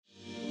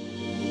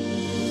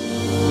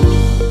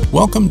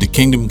Welcome to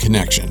Kingdom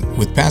Connection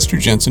with Pastor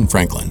Jensen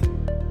Franklin.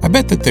 I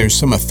bet that there's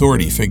some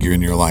authority figure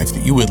in your life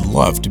that you would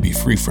love to be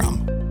free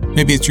from.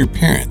 Maybe it's your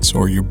parents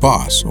or your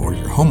boss or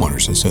your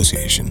homeowners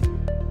association.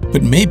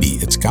 But maybe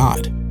it's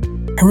God.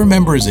 I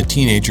remember as a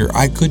teenager,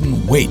 I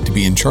couldn't wait to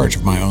be in charge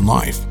of my own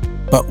life.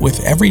 But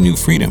with every new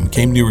freedom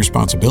came new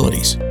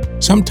responsibilities.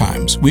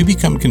 Sometimes we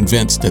become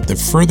convinced that the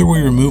further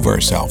we remove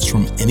ourselves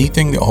from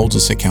anything that holds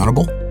us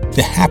accountable,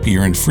 the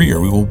happier and freer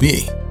we will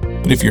be.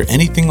 But if you're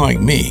anything like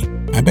me,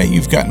 I bet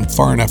you've gotten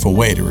far enough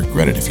away to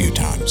regret it a few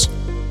times.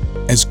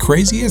 As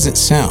crazy as it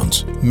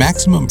sounds,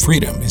 maximum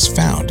freedom is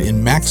found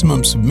in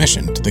maximum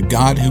submission to the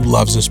God who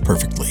loves us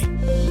perfectly.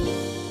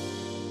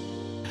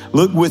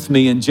 Look with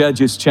me in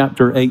Judges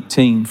chapter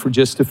 18 for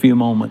just a few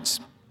moments.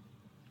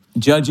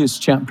 Judges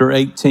chapter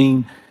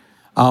 18,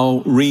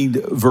 I'll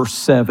read verse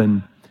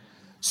 7.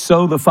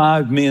 So the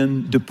 5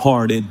 men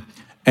departed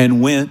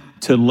and went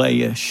to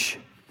Laish.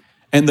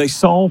 And they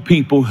saw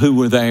people who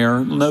were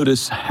there.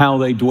 Notice how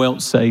they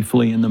dwelt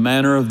safely in the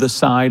manner of the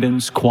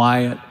Sidonians,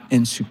 quiet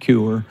and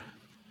secure.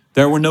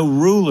 There were no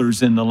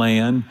rulers in the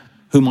land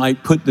who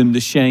might put them to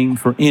shame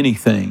for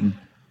anything.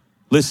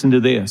 Listen to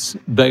this.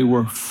 They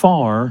were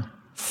far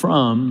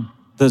from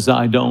the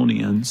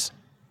Sidonians,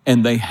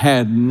 and they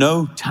had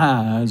no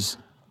ties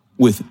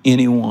with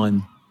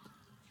anyone.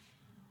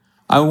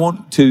 I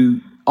want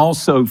to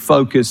also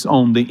focus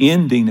on the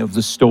ending of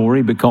the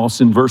story, because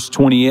in verse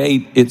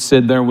 28, it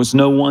said there was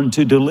no one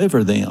to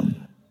deliver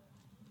them.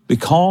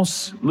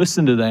 Because,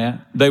 listen to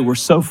that, they were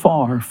so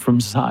far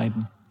from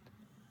Sidon.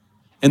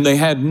 And they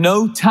had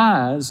no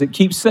ties, it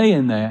keeps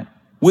saying that,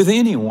 with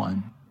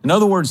anyone. In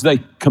other words, they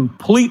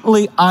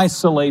completely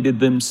isolated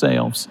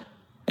themselves,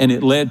 and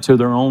it led to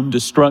their own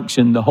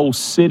destruction. The whole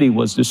city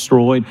was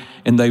destroyed,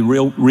 and they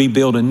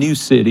rebuilt a new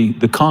city,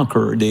 the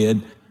conqueror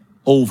did,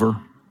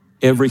 over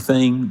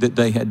everything that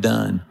they had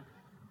done.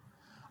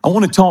 I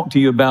want to talk to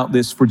you about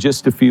this for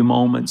just a few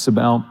moments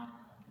about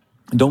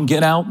don't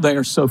get out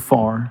there so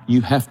far. You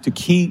have to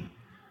keep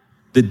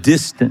the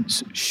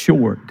distance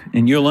short.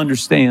 And you'll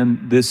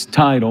understand this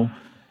title.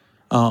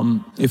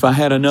 If I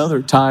had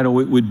another title,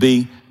 it would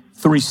be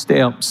 3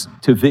 Steps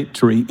to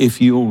Victory,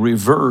 if you'll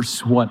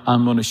reverse what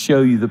I'm going to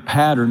show you the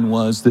pattern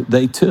was that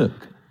they took.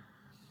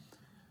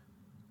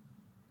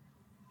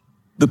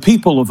 The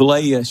people of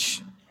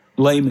Laish,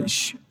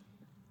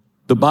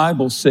 the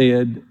Bible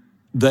said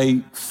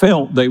they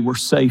felt they were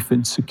safe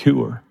and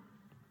secure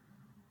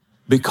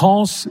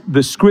because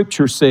the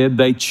scripture said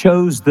they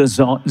chose the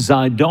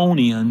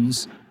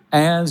Sidonians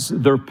as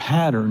their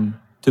pattern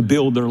to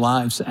build their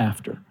lives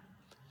after.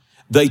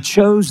 They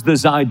chose the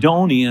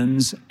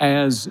Sidonians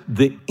as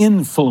the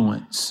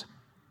influence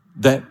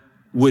that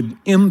would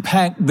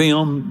impact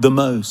them the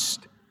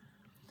most.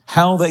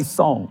 How they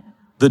thought,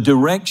 the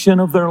direction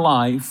of their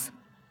life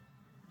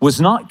was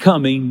not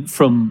coming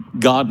from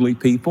godly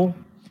people,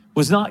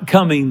 was not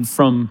coming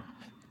from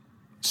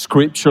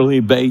scripturally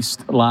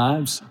based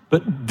lives,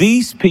 but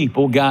these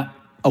people got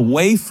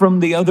away from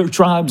the other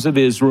tribes of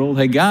Israel.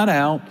 They got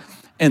out,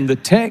 and the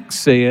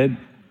text said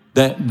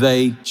that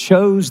they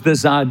chose the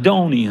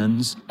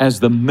Sidonians as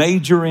the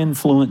major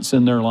influence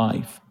in their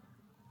life.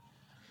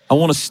 I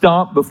want to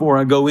stop before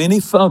I go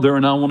any further,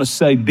 and I want to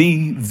say,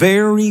 be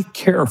very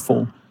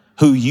careful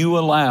who you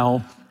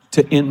allow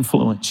to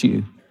influence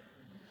you.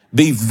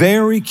 Be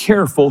very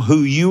careful who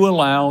you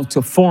allow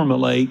to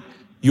formulate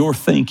your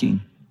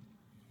thinking.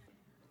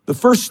 The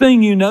first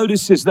thing you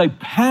notice is they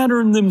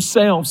pattern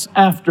themselves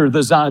after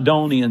the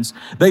Sidonians.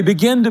 They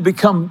begin to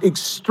become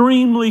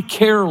extremely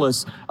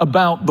careless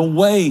about the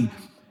way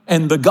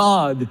and the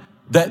God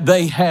that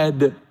they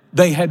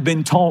had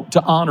been taught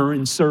to honor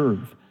and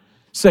serve.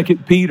 2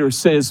 Peter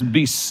says,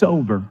 be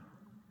sober,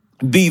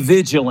 be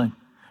vigilant,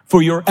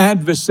 for your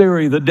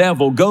adversary, the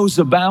devil, goes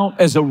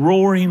about as a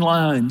roaring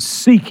lion,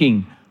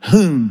 seeking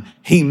whom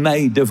he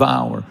may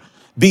devour.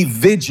 Be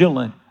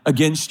vigilant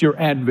against your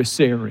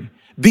adversary.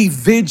 Be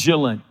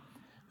vigilant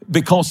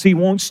because he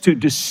wants to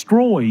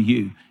destroy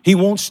you. He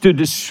wants to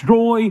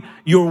destroy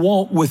your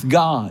walk with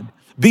God.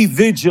 Be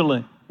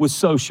vigilant with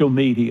social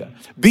media.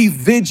 Be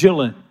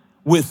vigilant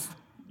with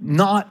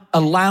not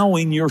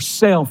allowing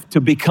yourself to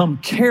become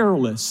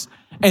careless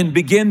and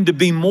begin to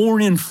be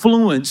more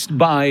influenced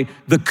by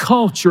the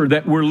culture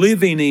that we're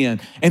living in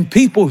and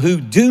people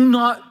who do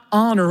not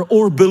honor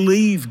or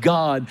believe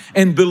God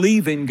and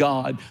believe in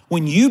God.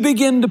 When you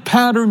begin to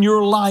pattern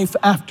your life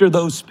after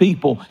those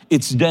people,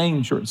 it's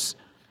dangerous.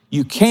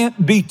 You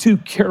can't be too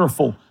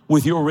careful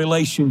with your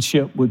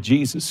relationship with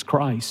Jesus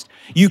Christ.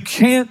 You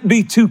can't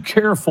be too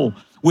careful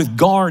with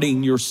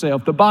guarding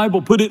yourself. The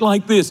Bible put it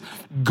like this: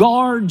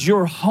 guard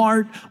your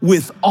heart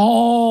with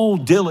all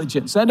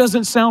diligence. That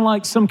doesn't sound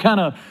like some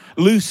kind of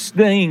loose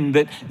thing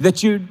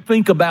that you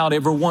think about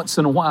every once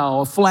in a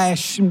while, a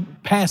flash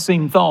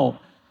passing thought.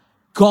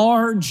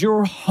 Guard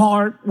your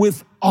heart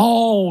with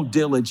all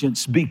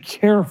diligence. Be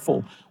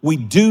careful. We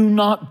do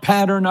not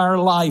pattern our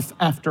life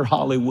after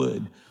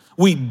Hollywood.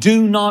 We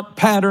do not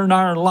pattern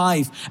our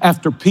life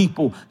after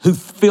people who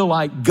feel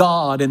like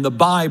God and the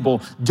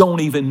Bible don't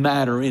even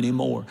matter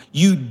anymore.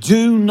 You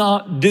do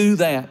not do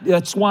that.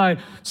 That's why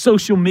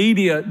social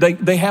media,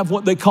 they have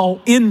what they call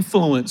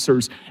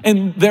influencers,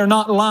 and they're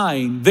not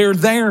lying. They're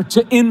there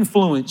to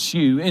influence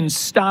you in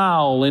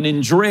style and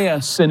in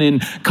dress and in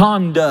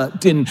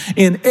conduct and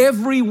in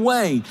every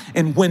way.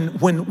 And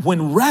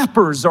when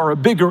rappers are a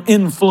bigger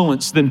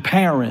influence than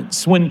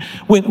parents, when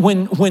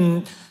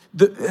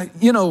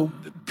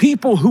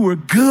people who are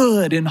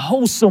good and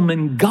wholesome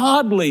and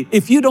godly,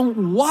 if you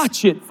don't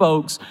watch it,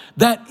 folks,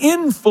 that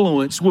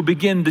influence will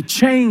begin to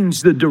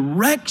change the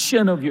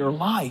direction of your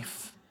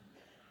life.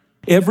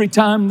 Every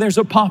time there's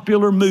a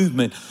popular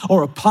movement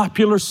or a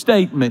popular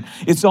statement,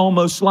 it's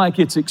almost like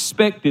it's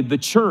expected the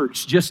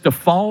church just to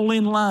fall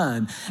in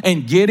line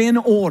and get in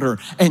order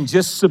and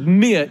just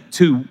submit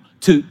to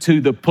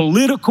the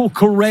political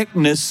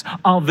correctness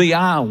of the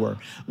hour.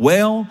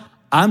 Well,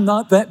 I'm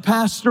not that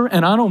pastor,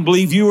 and I don't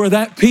believe you are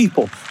that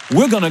people.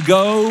 We're going to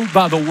go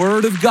by the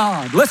Word of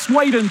God. Let's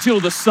wait until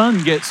the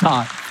sun gets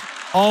hot.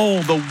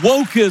 Oh, the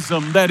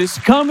wokeism that is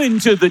coming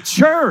to the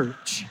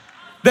church,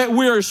 that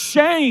we're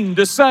ashamed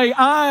to say,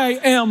 I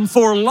am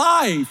for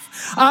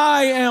life.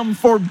 I am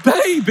for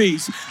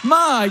babies.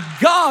 My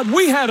God,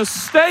 we had a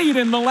state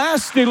in the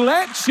last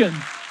election.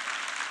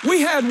 We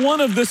had one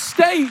of the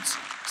states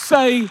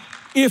say,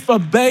 if a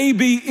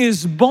baby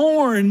is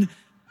born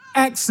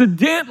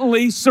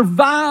accidentally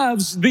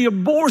survives the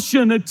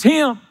abortion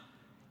attempt,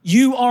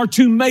 you are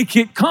to make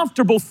it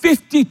comfortable.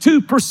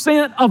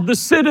 52% of the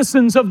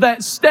citizens of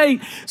that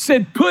state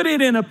said, put it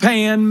in a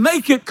pan,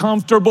 make it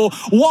comfortable,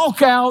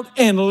 walk out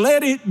and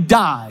let it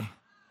die.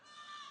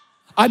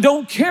 I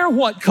don't care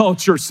what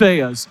culture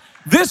says.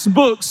 This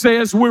book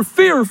says we're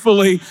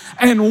fearfully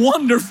and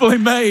wonderfully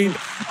made.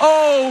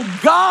 Oh,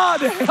 God,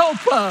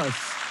 help us.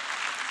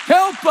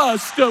 Help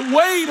us to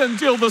wait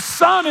until the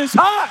sun is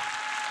hot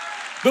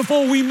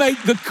before we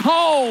make the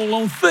call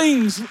on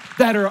things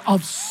that are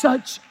of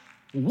such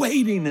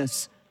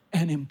weightiness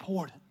and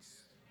importance.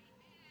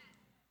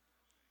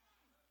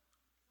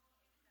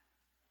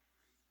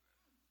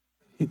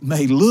 It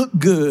may look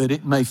good,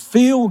 it may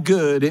feel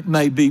good, it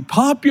may be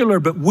popular,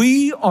 but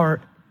we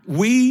are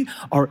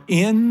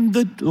in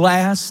the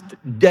last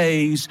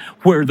days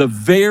where the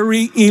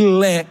very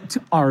elect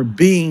are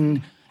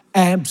being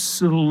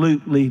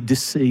absolutely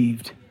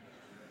deceived.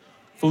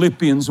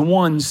 Philippians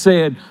 1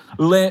 said,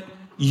 let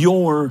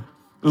your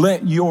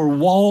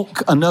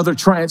walk, another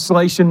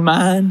translation,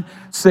 mine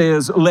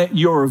says, let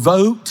your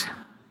vote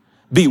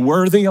be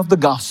worthy of the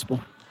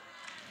gospel.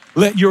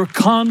 Let your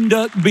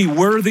conduct be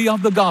worthy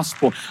of the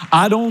gospel.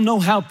 I don't know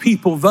how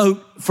people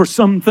vote for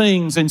some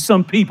things and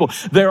some people.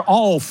 They're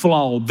all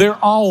flawed. They're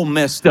all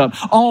messed up.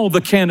 All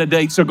the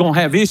candidates are going to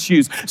have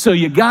issues. So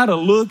you got to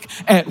look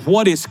at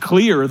what is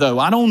clear, though.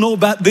 I don't know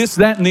about this,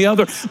 that, and the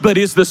other, but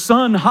is the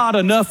sun hot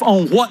enough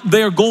on what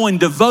they're going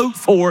to vote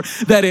for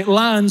that it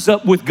lines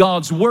up with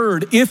God's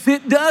word? If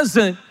it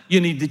doesn't,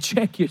 you need to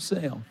check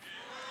yourself.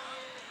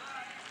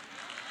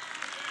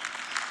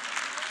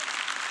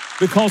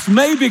 Because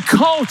maybe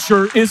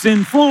culture is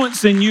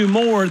influencing you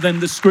more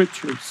than the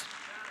scriptures.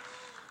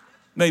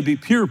 Maybe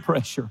peer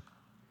pressure.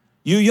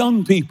 You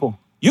young people,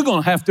 you're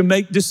going to have to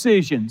make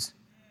decisions.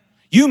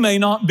 You may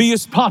not be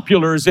as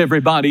popular as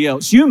everybody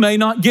else. You may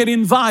not get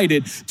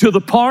invited to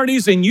the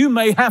parties, and you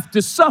may have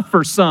to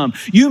suffer some.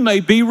 You may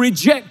be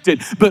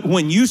rejected. But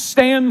when you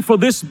stand for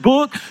this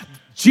book,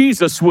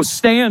 Jesus will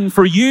stand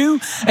for you,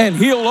 and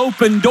he'll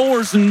open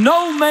doors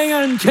no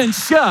man can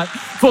shut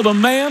for the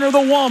man or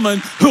the woman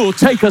who will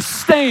take a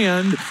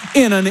stand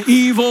in an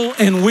evil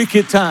and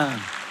wicked time.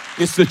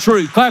 It's the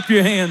truth. Clap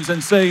your hands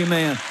and say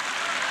amen.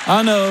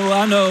 I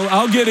know,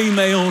 I'll get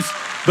emails,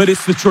 but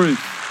it's the truth.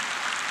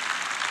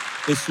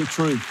 It's the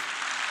truth.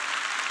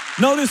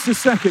 Notice the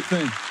second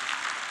thing.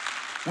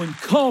 When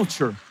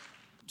culture,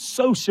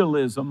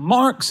 socialism,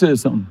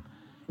 Marxism,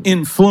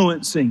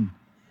 influencing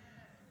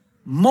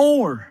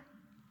more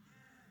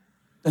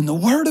than the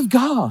Word of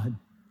God,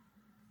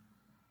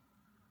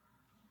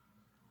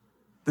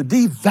 the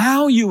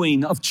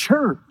devaluing of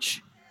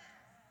church,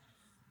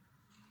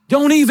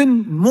 don't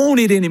even want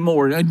it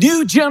anymore. A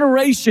new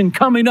generation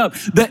coming up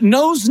that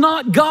knows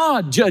not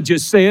God,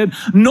 Judges said,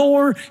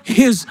 nor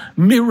his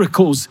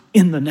miracles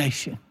in the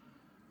nation.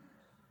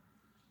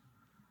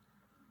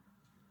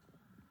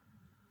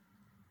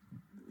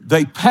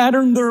 They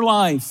patterned their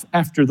life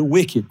after the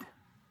wicked.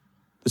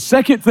 The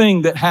second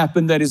thing that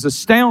happened that is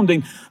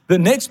astounding, the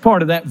next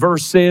part of that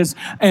verse says,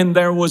 and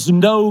there was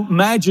no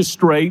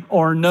magistrate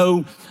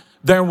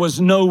there was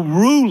no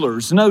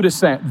rulers. Notice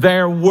that.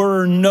 There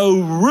were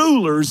no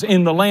rulers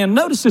in the land.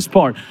 Notice this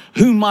part.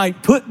 Who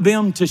might put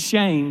them to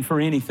shame for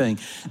anything.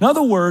 In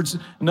other words,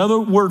 another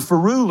word for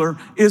ruler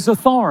is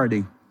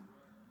authority.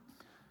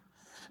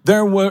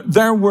 There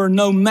were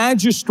no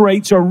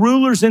magistrates or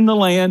rulers in the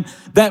land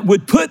that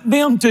would put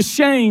them to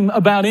shame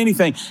about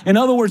anything. In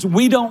other words,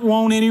 we don't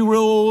want any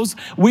rules.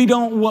 We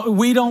don't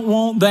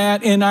want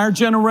that in our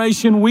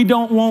generation. We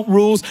don't want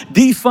rules.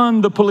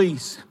 Defund the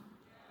police.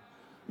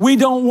 We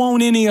don't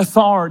want any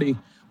authority.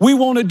 We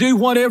want to do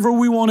whatever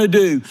we want to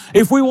do.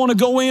 If we want to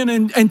go in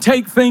and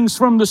take things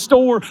from the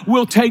store,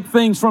 we'll take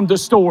things from the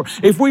store.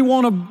 If we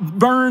want to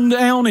burn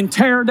down and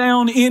tear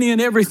down any and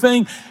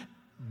everything,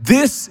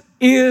 this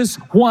is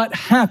what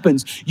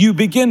happens. You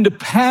begin to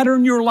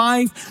pattern your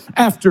life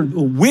after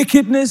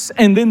wickedness,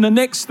 and then the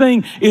next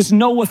thing is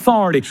no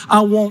authority. I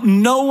want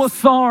no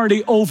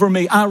authority over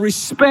me. I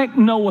respect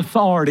no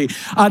authority.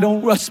 I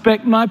don't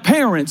respect my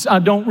parents. I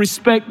don't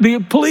respect the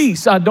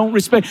police. I don't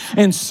respect,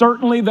 and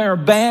certainly there are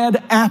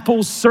bad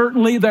apples.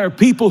 Certainly there are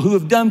people who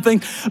have done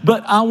things,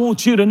 but I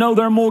want you to know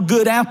there are more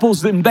good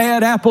apples than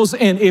bad apples,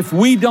 and if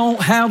we don't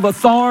have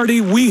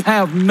authority, we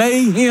have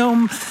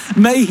mayhem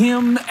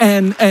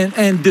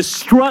and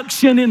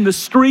destruction in the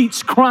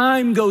streets.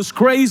 Crime goes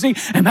crazy,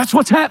 and that's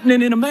what's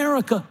happening in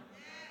America.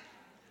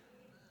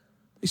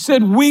 He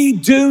said, we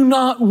do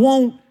not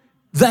want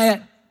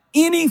that.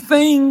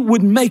 Anything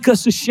would make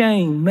us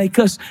ashamed, make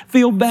us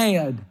feel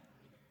bad,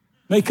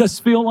 make us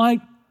feel like,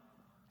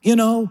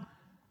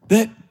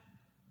 that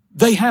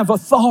they have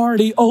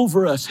authority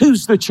over us.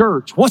 Who's the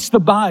church? What's the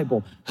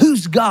Bible?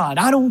 Who's God?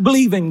 I don't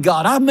believe in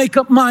God. I make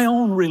up my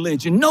own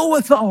religion. No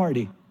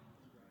authority.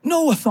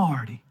 No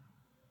authority.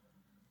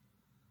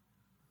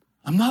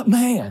 I'm not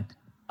mad.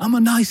 I'm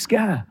a nice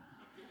guy.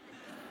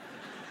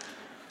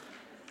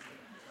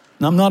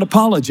 And I'm not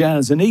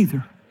apologizing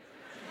either.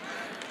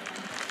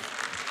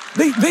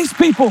 These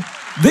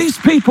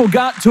people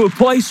got to a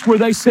place where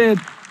they said,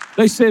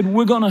 we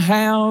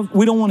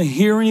don't want to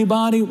hear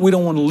anybody. We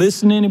don't want to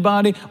listen to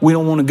anybody. We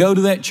don't want to go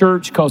to that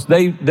church because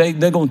they're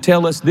going to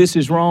tell us this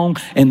is wrong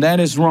and that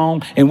is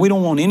wrong. And we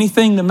don't want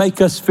anything to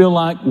make us feel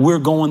like we're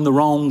going the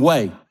wrong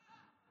way.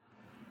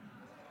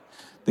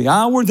 The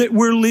hour that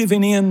we're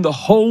living in, the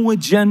whole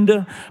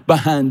agenda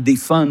behind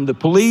defund the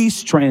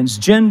police,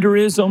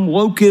 transgenderism,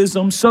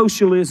 wokeism,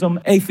 socialism,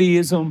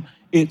 atheism,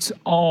 it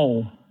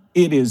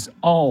is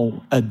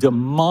all a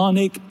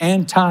demonic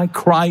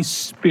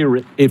antichrist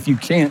spirit if you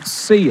can't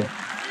see it.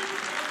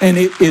 And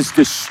it is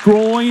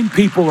destroying.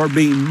 People are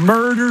being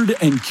murdered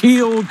and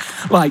killed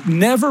like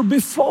never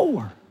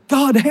before.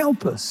 God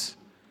help us.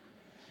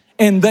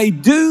 And they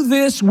do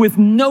this with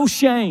no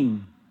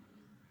shame.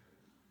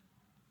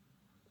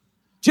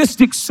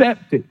 Just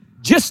accept it.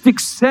 Just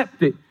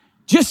accept it.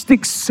 Just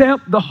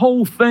accept the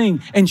whole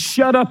thing and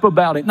shut up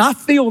about it. And I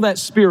feel that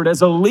spirit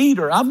as a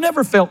leader. I've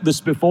never felt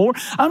this before.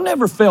 I've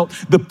never felt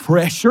the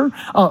pressure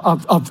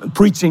of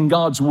preaching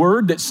God's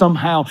word that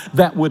somehow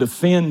that would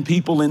offend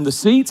people in the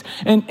seats.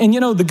 And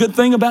the good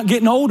thing about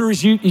getting older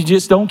is you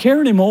just don't care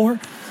anymore.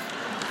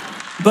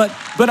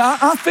 But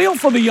I feel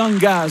for the young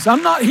guys.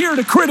 I'm not here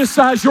to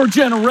criticize your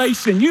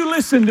generation. You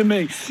listen to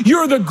me.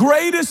 You're the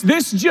greatest.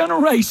 This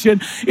generation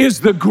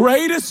is the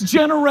greatest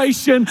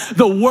generation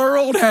the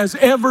world has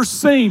ever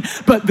seen.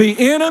 But the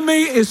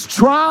enemy is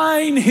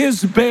trying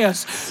his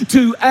best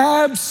to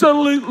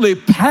absolutely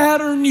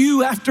pattern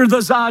you after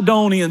the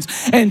Sidonians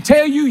and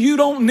tell you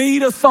don't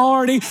need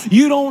authority.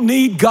 You don't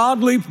need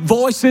godly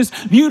voices.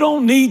 You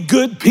don't need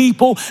good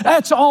people.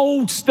 That's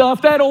old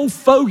stuff. That old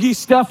fogey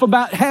stuff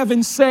about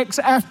having sex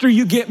after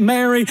you get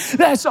married.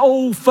 That's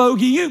old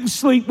fogey. You can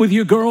sleep with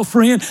your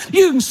girlfriend.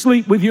 You can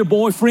sleep with your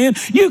boyfriend.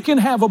 You can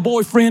have a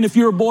boyfriend if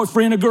you're a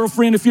boyfriend, a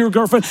girlfriend if you're a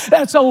girlfriend.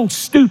 That's old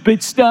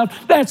stupid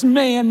stuff. That's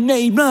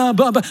man-made, blah,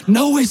 blah, blah.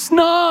 No, it's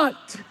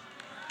not.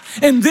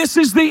 And this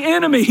is the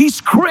enemy.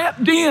 He's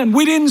crept in.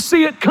 We didn't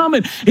see it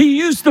coming. He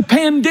used the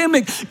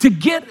pandemic to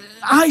get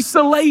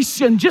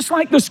isolation, just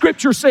like the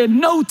scripture said,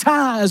 no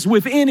ties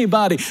with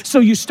anybody. So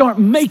you start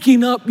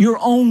making up your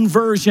own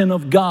version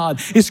of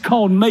God. It's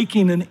called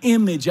making an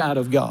image out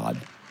of God.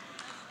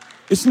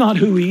 It's not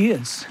who he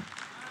is.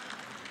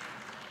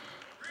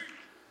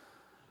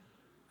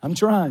 I'm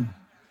trying.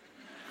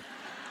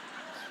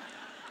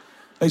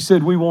 They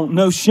said, we want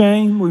no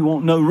shame. We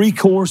want no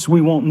recourse. We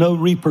want no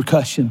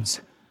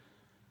repercussions.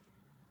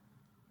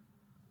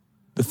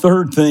 The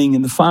third thing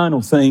and the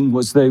final thing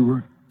was they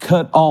were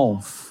cut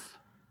off.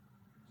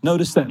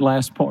 Notice that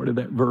last part of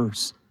that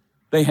verse.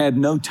 They had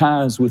no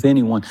ties with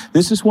anyone.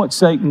 This is what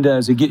Satan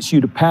does. He gets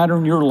you to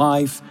pattern your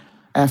life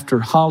after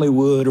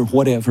Hollywood or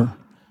whatever.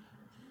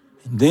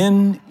 And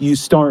then you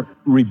start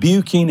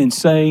rebuking and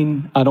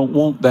saying, I don't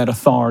want that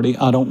authority.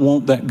 I don't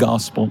want that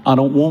gospel. I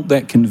don't want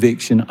that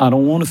conviction. I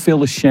don't want to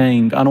feel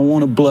ashamed. I don't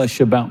want to blush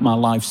about my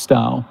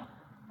lifestyle.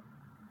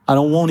 I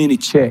don't want any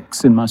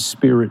checks in my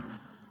spirit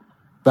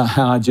about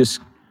how I just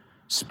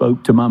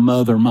spoke to my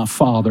mother and my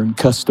father and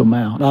cussed them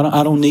out.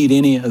 I don't need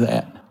any of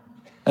that.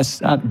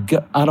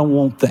 I don't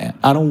want that.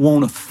 I don't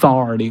want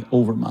authority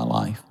over my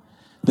life.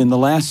 Then the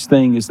last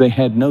thing is they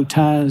had no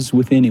ties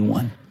with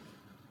anyone.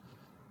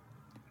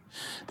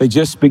 They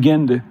just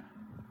began to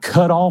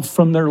cut off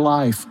from their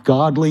life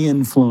godly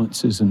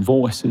influences and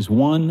voices,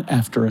 one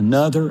after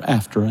another,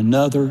 after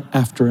another,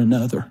 after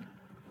another.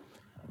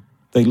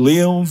 They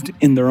lived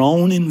in their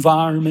own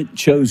environment,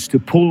 chose to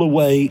pull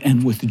away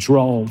and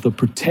withdraw. The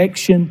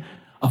protection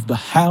of the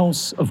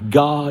house of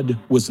God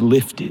was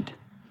lifted.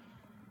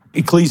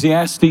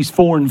 Ecclesiastes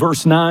 4 and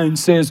verse 9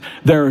 says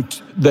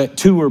that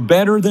two are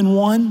better than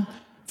one,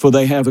 for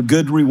they have a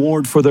good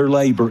reward for their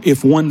labor.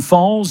 If one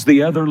falls,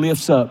 the other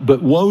lifts up.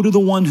 But woe to the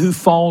one who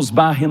falls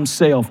by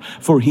himself,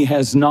 for he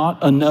has not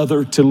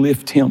another to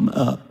lift him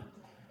up.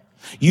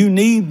 You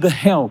need the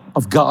help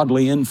of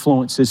godly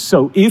influences.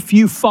 So if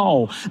you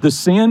fall, the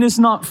sin is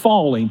not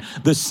falling.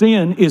 The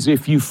sin is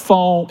if you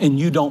fall and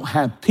you don't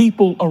have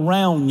people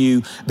around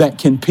you that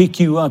can pick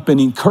you up and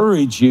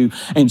encourage you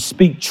and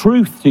speak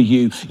truth to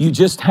you. You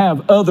just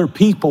have other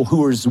people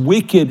who are as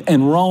wicked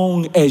and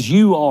wrong as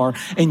you are,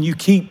 and you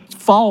keep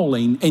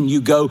falling, and you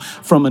go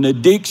from an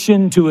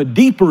addiction to a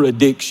deeper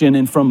addiction,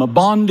 and from a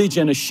bondage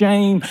and a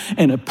shame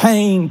and a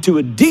pain to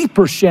a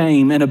deeper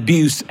shame and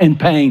abuse and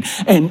pain,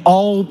 and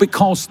all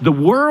because the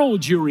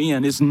world you're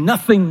in is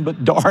nothing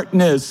but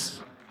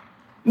darkness.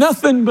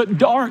 Nothing but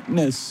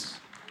darkness.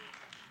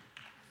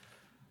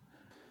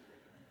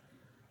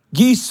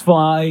 Geese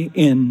fly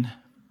in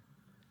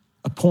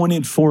a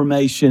pointed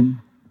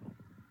formation,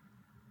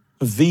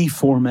 a V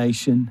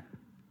formation.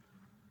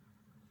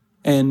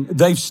 And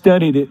they've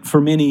studied it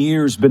for many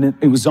years, but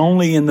it was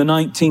only in the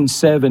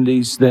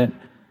 1970s that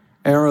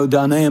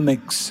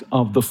aerodynamics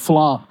of the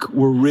flock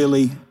were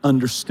really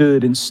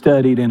understood and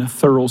studied in a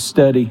thorough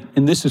study.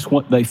 And this is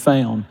what they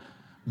found.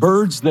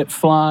 Birds that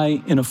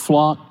fly in a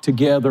flock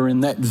together in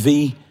that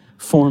V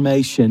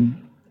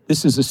formation,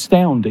 this is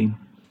astounding.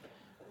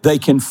 They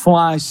can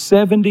fly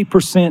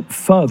 70%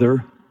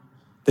 further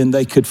than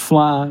they could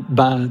fly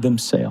by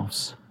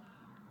themselves.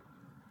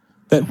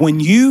 That when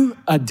you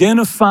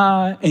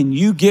identify and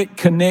you get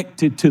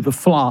connected to the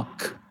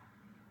flock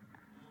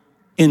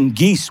in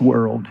geese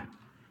world,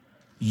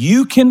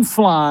 you can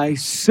fly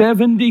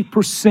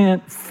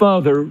 70%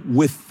 further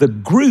with the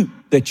group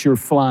that you're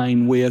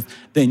flying with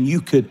than you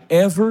could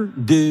ever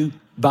do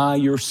by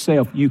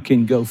yourself. You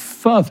can go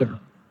further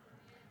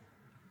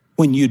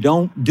when you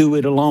don't do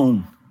it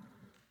alone.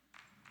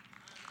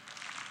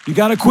 You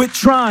got to quit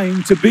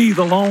trying to be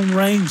the Lone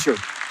Ranger.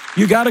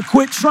 You got to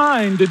quit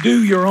trying to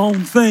do your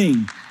own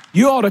thing.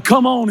 You ought to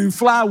come on and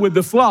fly with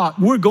the flock.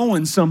 We're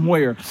going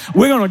somewhere.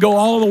 We're going to go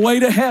all the way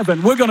to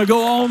heaven. We're going to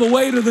go all the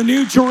way to the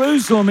New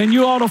Jerusalem, and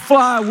you ought to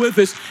fly with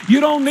us. You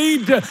don't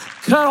need to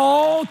cut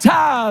all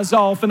ties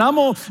off. And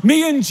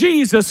me and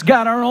Jesus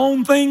got our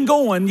own thing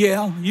going.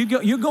 Yeah,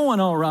 you're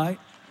going all right.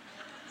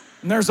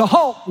 And there's a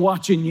hawk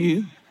watching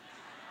you,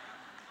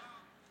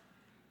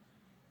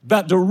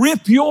 about to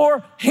rip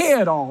your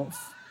head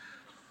off.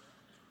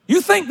 You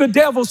think the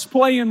devil's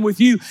playing with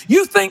you?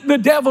 You think the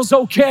devil's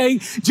okay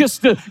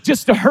just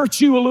to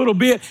hurt you a little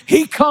bit?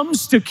 He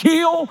comes to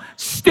kill,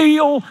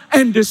 steal,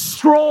 and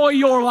destroy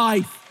your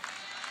life.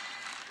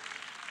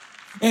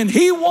 And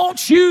he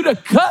wants you to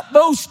cut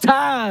those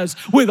ties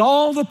with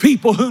all the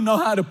people who know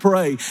how to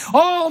pray,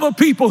 all the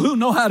people who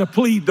know how to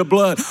plead the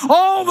blood,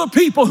 all the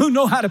people who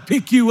know how to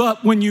pick you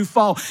up when you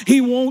fall.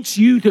 He wants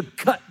you to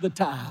cut the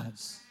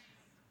ties.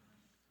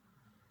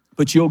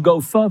 But you'll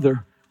go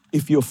further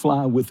if you'll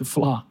fly with the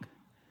flock.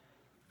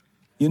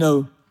 You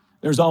know,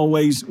 there's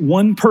always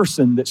one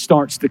person that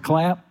starts to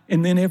clap,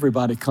 and then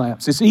everybody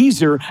claps. It's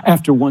easier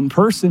after one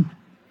person.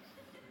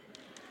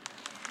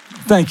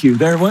 Thank you.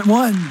 There went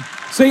one.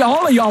 See,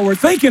 all of y'all were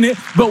thinking it,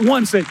 but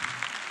one said.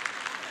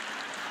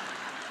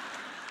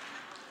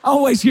 I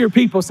always hear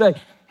people say,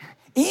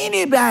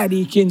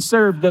 anybody can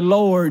serve the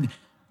Lord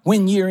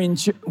when you're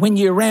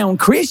around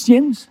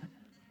Christians.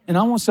 And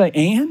I want to say,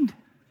 and?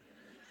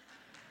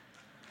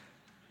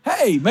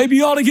 Hey, maybe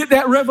you ought to get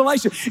that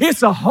revelation.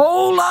 It's a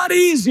whole lot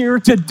easier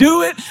to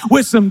do it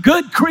with some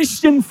good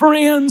Christian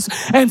friends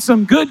and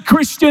some good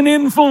Christian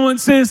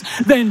influences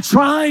than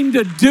trying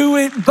to do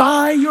it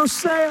by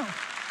yourself.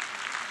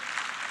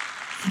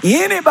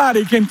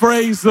 Anybody can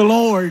praise the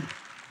Lord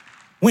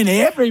when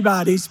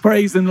everybody's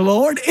praising the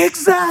Lord.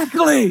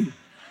 Exactly.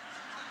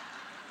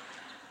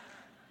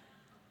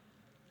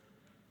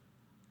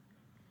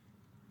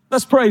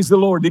 Let's praise the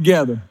Lord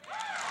together.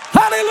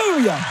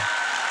 Hallelujah.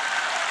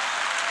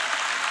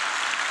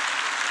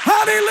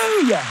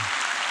 Hallelujah.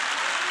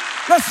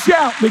 Let's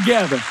shout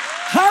together.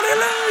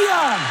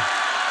 Hallelujah.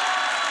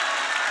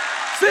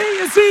 See,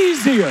 it's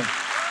easier.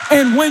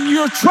 And when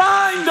you're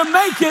trying to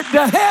make it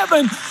to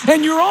heaven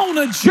and you're on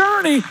a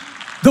journey,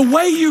 the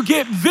way you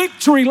get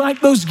victory,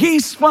 like those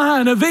geese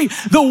flying a V,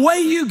 the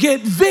way you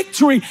get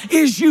victory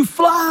is you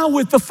fly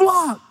with the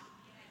flock.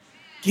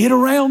 Get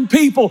around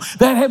people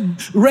that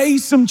have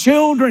raised some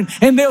children,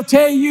 and they'll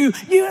tell you,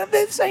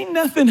 this ain't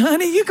nothing,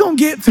 honey. You're going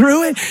to get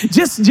through it.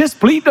 Just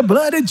plead the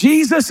blood of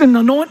Jesus and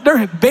anoint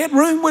their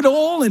bedroom with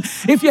oil. And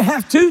if you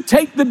have to,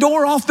 take the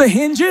door off the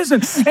hinges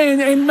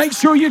and make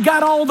sure you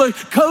got all the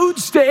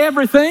codes to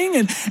everything,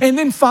 and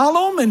then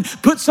follow them and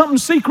put something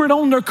secret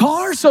on their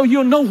car so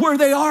you'll know where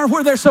they are,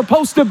 where they're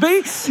supposed to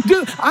be.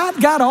 Dude, I've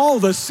got all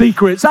the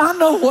secrets. I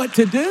know what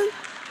to do.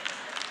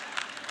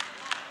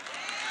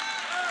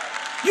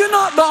 You're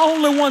not the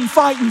only one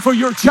fighting for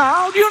your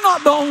child. You're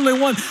not the only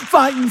one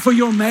fighting for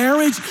your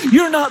marriage.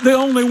 You're not the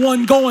only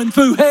one going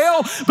through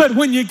hell. But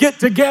when you get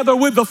together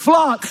with the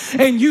flock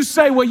and you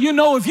say, well, you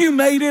know, if you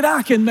made it,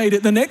 I can make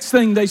it. The next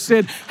thing they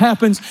said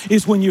happens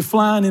is when you're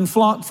flying in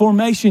flock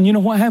formation, you know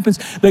what happens?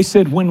 They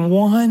said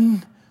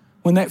when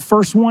that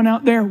first one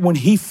out there, when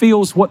he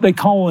feels what they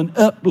call an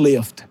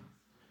uplift,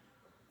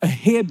 a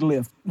head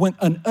lift, when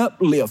an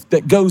uplift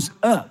that goes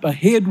up, a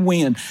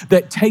headwind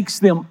that takes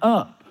them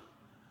up,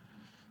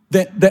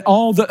 that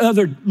all the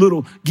other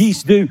little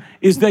geese do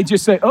is they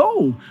just say,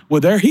 oh, well,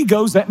 there he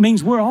goes. That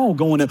means we're all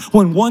going up.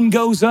 When one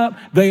goes up,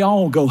 they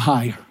all go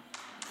higher.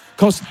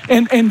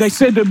 And they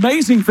said the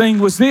amazing thing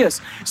was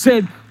this.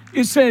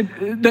 It said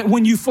that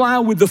when you fly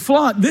with the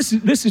flock, this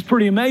is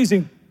pretty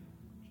amazing.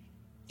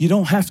 You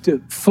don't have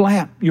to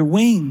flap your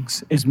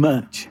wings as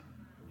much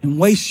and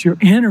waste your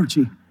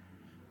energy.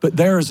 But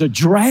there is a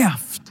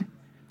draft.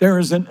 There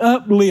is an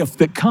uplift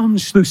that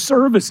comes through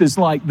services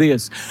like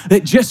this,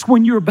 that just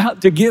when you're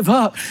about to give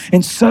up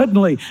and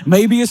suddenly,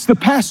 maybe it's the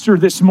pastor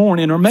this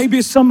morning or maybe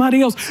it's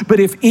somebody else, but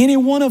if any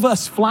one of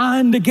us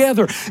flying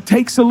together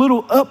takes a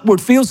little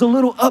upward, feels a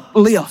little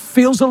uplift,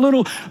 feels a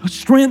little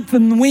strength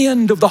and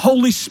wind of the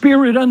Holy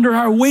Spirit under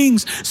our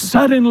wings,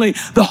 suddenly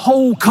the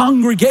whole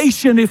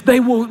congregation, if they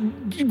will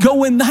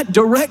go in that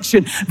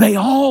direction, they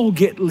all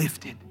get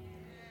lifted.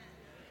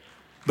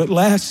 But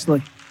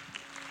lastly,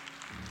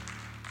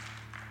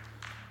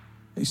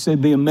 he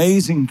said the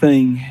amazing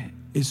thing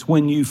is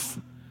when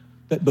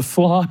that the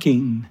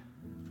flocking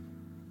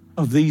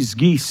of these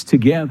geese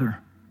together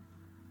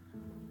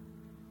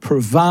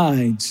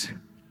provides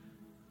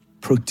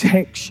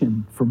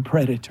protection from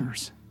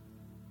predators.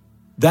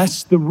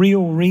 That's the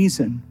real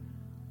reason.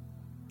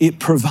 It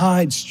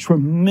provides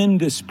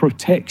tremendous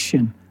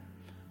protection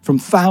from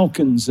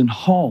falcons and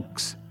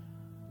hawks.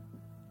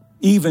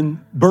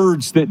 Even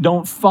birds that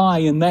don't fly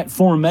in that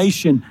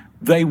formation,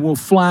 they will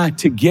fly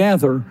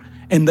together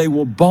and they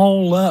will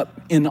ball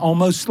up in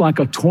almost like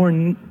a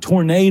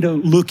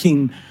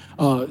tornado-looking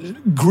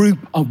group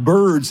of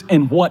birds.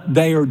 And what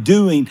they are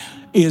doing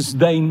is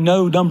they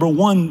know, number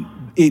one,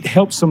 it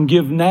helps them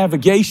give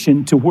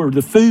navigation to where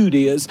the food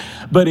is,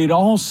 but it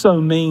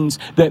also means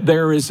that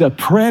there is a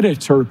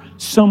predator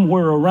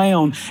somewhere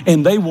around,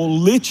 and they will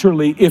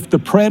literally, if the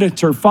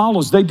predator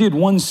follows, they did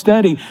one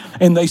study,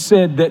 and they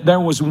said that there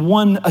was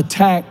one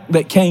attack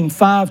that came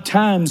 5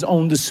 times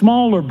on the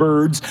smaller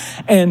birds,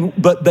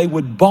 but they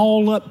would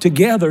ball up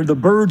together, the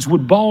birds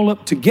would ball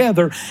up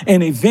together,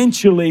 and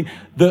eventually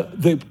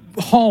the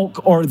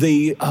hawk or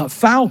the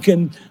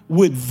falcon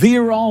would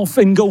veer off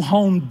and go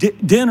home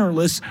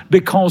dinnerless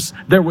because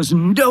there was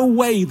no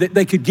way that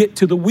they could get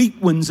to the weak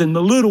ones and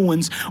the little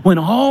ones. When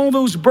all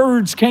those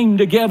birds came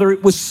together,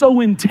 it was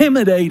so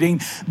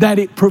intimidating that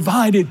it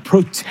provided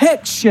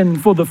protection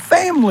for the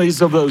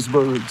families of those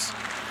birds.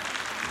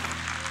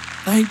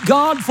 Thank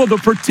God for the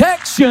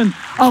protection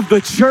of the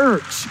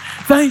church.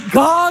 Thank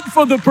God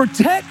for the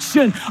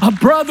protection of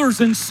brothers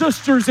and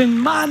sisters in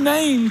my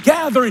name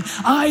gathering.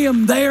 I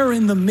am there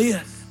in the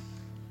midst.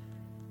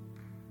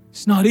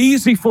 It's not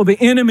easy for the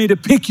enemy to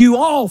pick you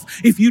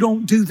off if you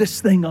don't do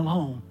this thing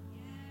alone.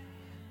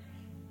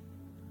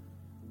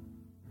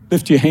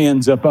 Lift your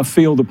hands up. I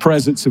feel the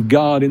presence of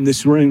God in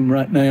this room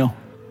right now.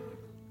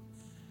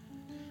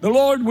 The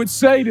Lord would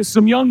say to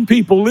some young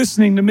people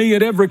listening to me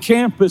at every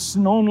campus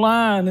and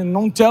online and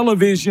on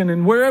television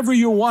and wherever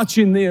you're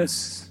watching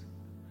this,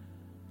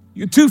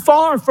 you're too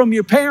far from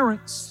your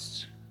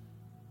parents.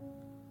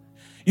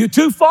 You're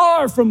too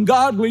far from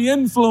godly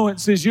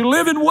influences. You're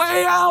living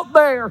way out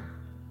there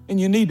and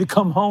you need to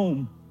come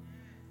home.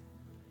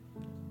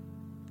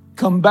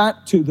 Come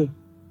back to the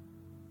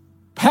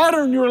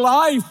pattern your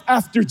life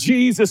after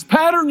Jesus.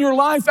 Pattern your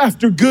life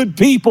after good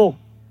people,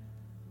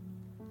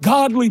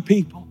 godly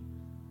people.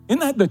 Isn't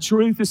that the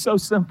truth? It's so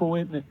simple,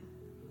 isn't it?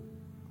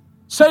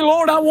 Say,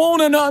 Lord, I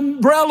want an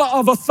umbrella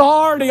of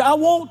authority. I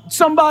want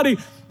somebody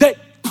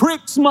that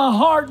pricks my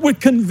heart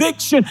with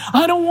conviction.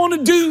 I don't want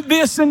to do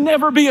this and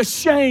never be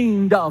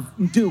ashamed of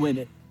doing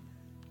it.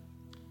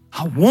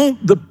 I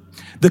want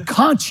the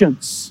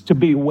conscience to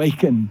be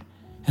awakened,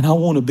 and I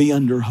want to be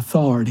under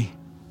authority.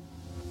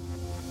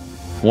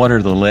 What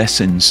are the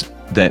lessons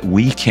that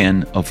we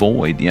can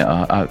avoid?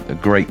 A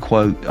great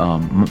quote,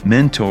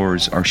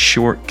 mentors are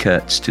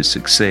shortcuts to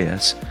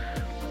success.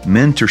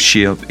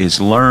 Mentorship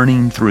is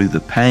learning through the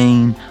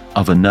pain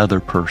of another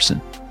person.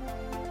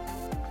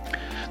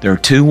 There are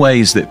 2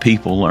 ways that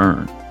people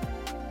learn: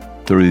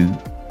 through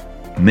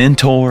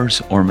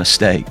mentors or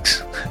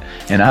mistakes.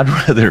 And I'd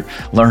rather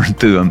learn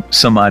through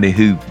somebody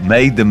who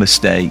made the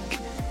mistake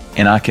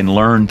and I can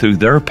learn through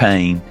their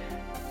pain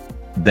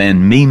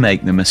than me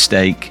make the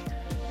mistake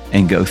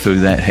and go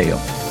through that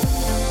hell.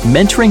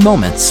 Mentoring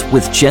Moments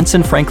with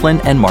Jensen Franklin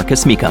and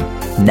Marcus Meekum.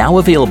 Now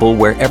available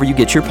wherever you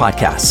get your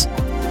podcasts.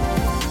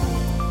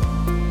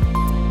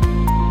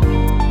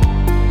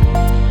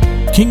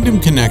 Kingdom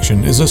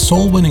Connection is a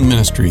soul-winning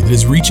ministry that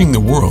is reaching the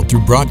world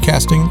through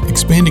broadcasting,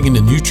 expanding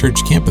into new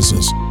church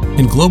campuses,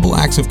 and global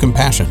acts of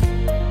compassion.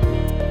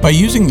 By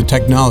using the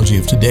technology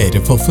of today to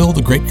fulfill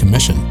the Great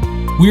Commission,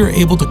 we are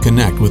able to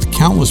connect with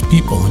countless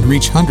people and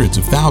reach hundreds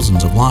of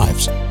thousands of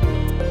lives.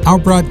 Our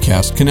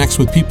broadcast connects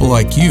with people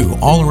like you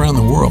all around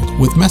the world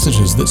with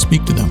messages that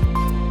speak to them.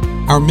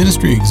 Our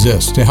ministry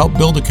exists to help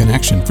build a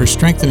connection for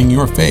strengthening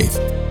your faith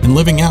and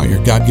living out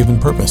your God-given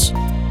purpose.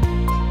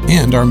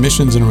 And our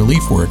missions and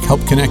relief work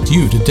help connect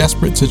you to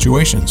desperate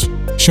situations,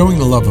 showing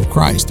the love of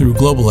Christ through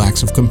global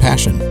acts of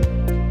compassion.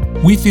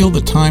 We feel the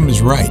time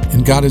is right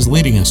and God is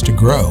leading us to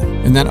grow,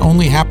 and that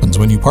only happens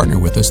when you partner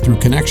with us through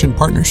Connection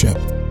Partnership.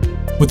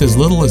 With as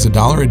little as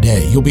 $1 a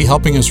day, you'll be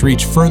helping us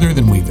reach further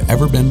than we've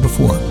ever been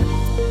before.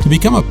 To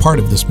become a part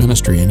of this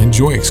ministry and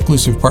enjoy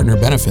exclusive partner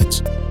benefits,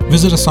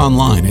 visit us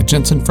online at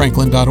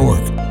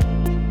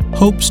jensenfranklin.org.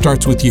 Hope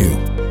starts with you.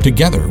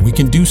 Together, we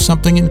can do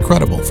something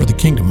incredible for the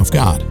kingdom of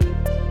God.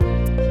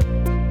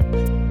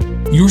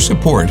 Your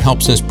support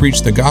helps us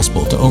preach the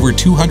gospel to over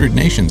 200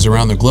 nations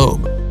around the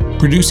globe,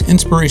 produce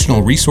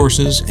inspirational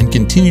resources, and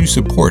continue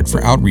support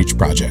for outreach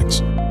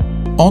projects.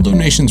 All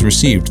donations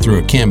received through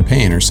a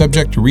campaign are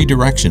subject to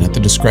redirection at the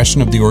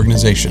discretion of the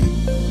organization.